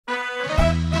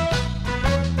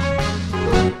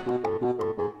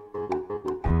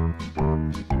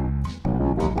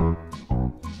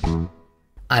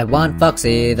I want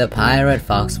Foxy the pirate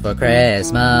fox for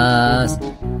Christmas.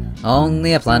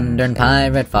 Only a plundering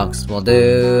pirate fox will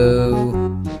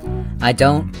do. I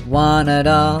don't want a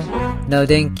doll, no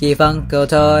dinky Funko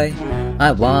toy.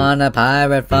 I want a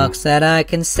pirate fox that I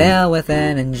can sail with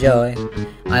and enjoy.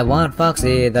 I want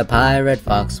Foxy the pirate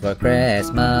fox for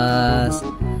Christmas.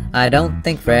 I don't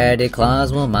think Freddy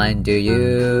Claus will mind, do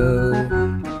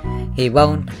you? He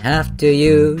won't have to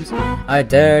use our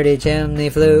dirty chimney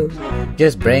flue.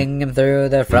 Just bring him through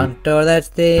the front door, that's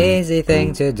the easy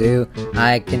thing to do.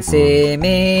 I can see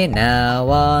me now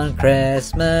on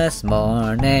Christmas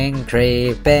morning,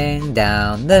 creeping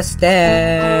down the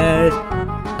stairs.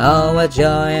 Oh, what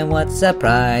joy and what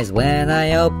surprise when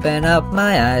I open up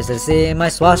my eyes to see my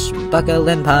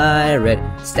swashbuckling pirate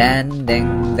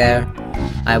standing there.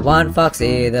 I want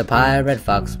Foxy the pirate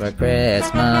fox for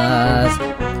Christmas,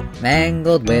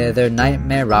 mangled withered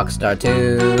nightmare rockstar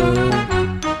too.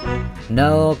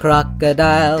 No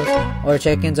crocodiles, or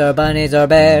chickens, or bunnies, or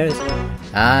bears.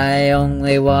 I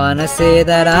only wanna see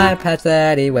that eye patch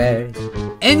that he wears.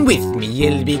 And with me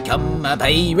you'll become a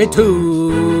pirate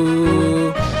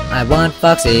too. I want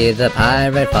Foxy the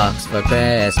pirate fox for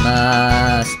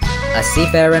Christmas. A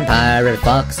seafaring pirate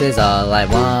fox is all I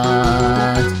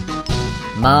want.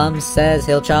 Mom says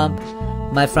he'll chomp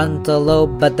my frontal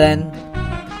lobe, but then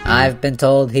I've been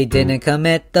told he didn't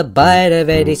commit the bite of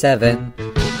 87.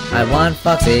 I want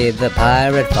Foxy the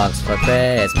pirate fox for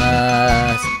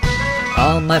Christmas.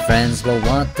 All my friends will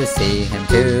want to see him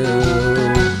too.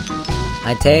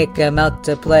 I take him out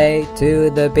to play to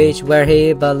the beach where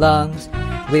he belongs.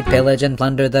 We pillage and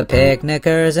plunder the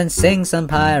picnickers and sing some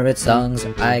pirate songs.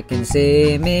 I can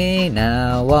see me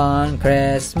now on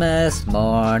Christmas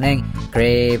morning,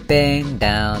 creeping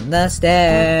down the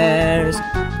stairs.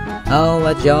 Oh,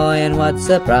 what joy and what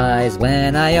surprise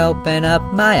when I open up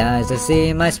my eyes to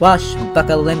see my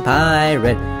swashbuckling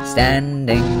pirate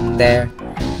standing there.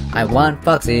 I want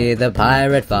Foxy the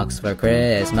pirate fox for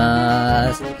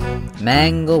Christmas,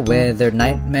 mangled withered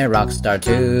nightmare rockstar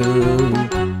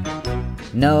too.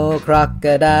 No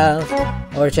crocodiles,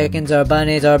 or chickens, or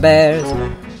bunnies, or bears.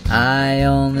 I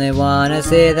only wanna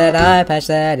see that eye patch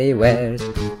that he wears.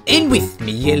 And with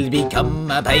me you'll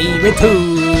become a pirate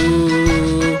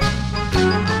too.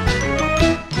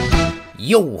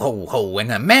 Yo ho ho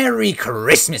and a Merry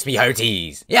Christmas, me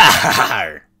hearties!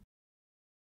 Yar!